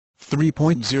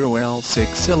3.0L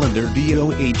 6-cylinder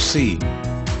DOHC.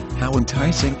 How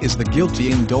enticing is the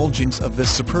guilty indulgence of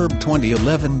this superb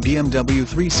 2011 BMW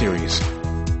 3 Series?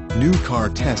 New Car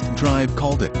Test Drive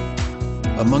called it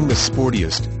among the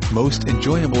sportiest, most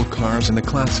enjoyable cars in a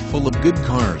class full of good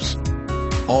cars.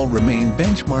 All remain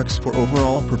benchmarks for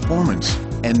overall performance,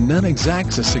 and none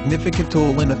exacts a significant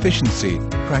toll in efficiency,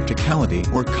 practicality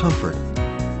or comfort.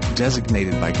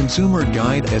 Designated by Consumer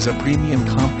Guide as a premium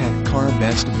compact car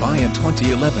Best Buy in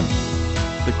 2011.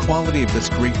 The quality of this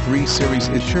great 3 Series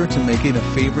is sure to make it a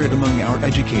favorite among our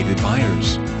educated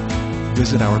buyers.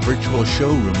 Visit our virtual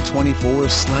showroom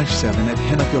 24/7 at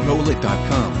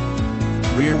hennachevrolet.com.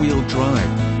 Rear-wheel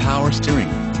drive, power steering,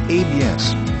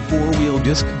 ABS, 4-wheel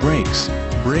disc brakes,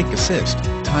 brake assist,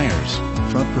 tires,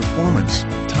 front performance,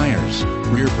 tires,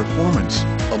 rear performance,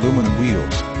 aluminum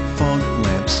wheels, fog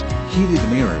lamps, heated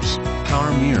mirrors,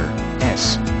 power mirror,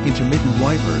 intermittent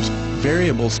wipers,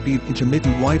 variable speed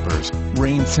intermittent wipers,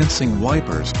 rain sensing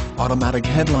wipers, automatic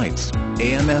headlights,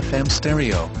 AM/FM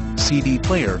stereo, CD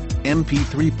player,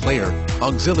 MP3 player,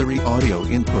 auxiliary audio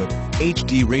input,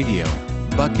 HD radio,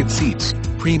 bucket seats,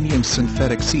 premium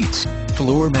synthetic seats,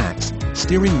 floor mats,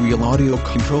 steering wheel audio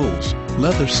controls,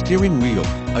 leather steering wheel,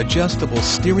 adjustable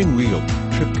steering wheel,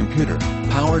 trip computer,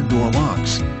 power door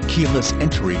locks, keyless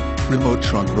entry, remote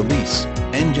trunk release,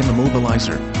 engine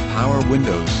immobilizer, power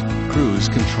windows, cruise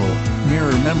control,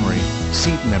 mirror memory,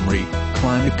 seat memory,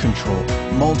 climate control,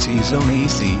 multi-zone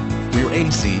AC,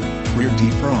 rear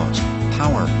defrost,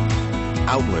 power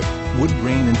outlet, wood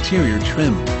grain interior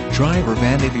trim, driver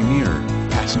vanity mirror,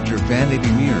 passenger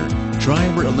vanity mirror,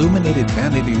 driver illuminated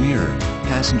vanity mirror,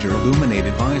 passenger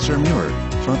illuminated visor mirror,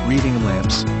 front reading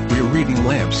lamps, rear reading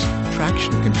lamps,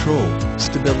 traction control,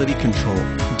 stability control,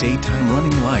 daytime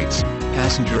running lights,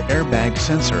 passenger airbag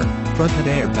sensor, front head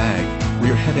airbag,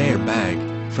 rear head airbag,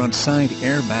 front side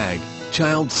airbag,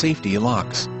 child safety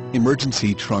locks,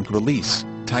 emergency trunk release,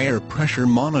 tire pressure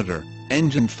monitor,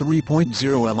 engine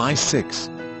 3.0 Li6.